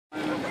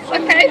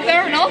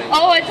fair enough.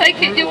 Oh, I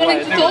take it you're willing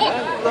to talk.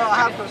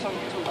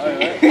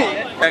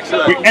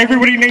 Excellent.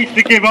 Everybody needs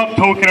to give up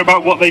talking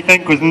about what they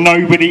think because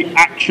nobody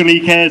actually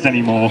cares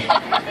anymore.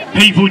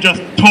 People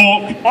just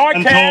talk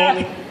and talk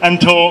and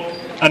talk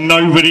and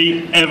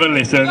nobody ever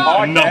listens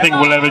and nothing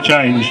will ever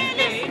change.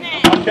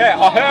 Okay,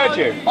 I heard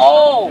you.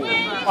 Oh!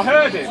 I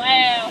heard it.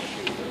 Wow.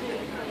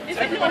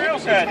 Everybody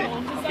else heard it.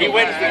 He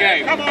wins the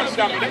game. Come on,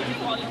 somebody.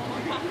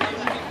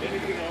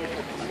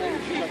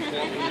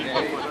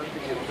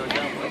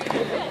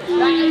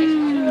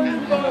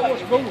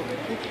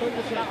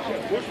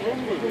 What's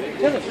wrong with it?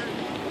 Tell us.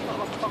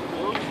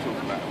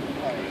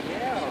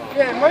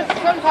 Yeah,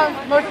 sometimes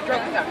most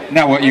drugs.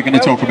 Now what are you going to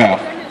talk about?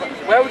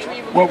 Where would you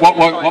even... What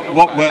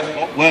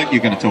weren't you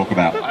going to talk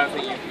about? I don't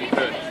think you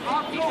could.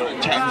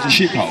 Chatham's a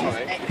shithole.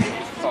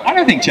 I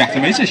don't think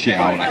Chatham is a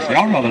shithole actually,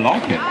 I rather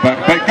like it.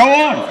 But go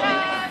on!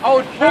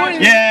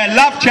 Yeah,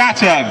 love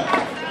Chatham!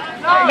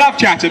 Love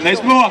Chatham,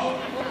 there's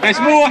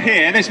more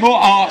here, there's more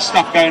art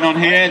stuff going on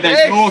here,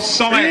 there's more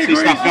sciencey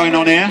stuff going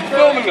on here.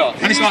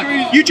 And it's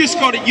like, you just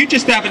got it, you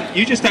just haven't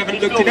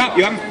looked it up,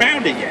 you haven't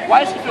found it yet.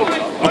 Why is he filming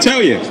us? I'll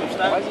tell you.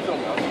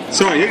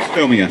 Sorry, who's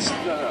filming us?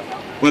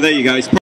 Well there you go.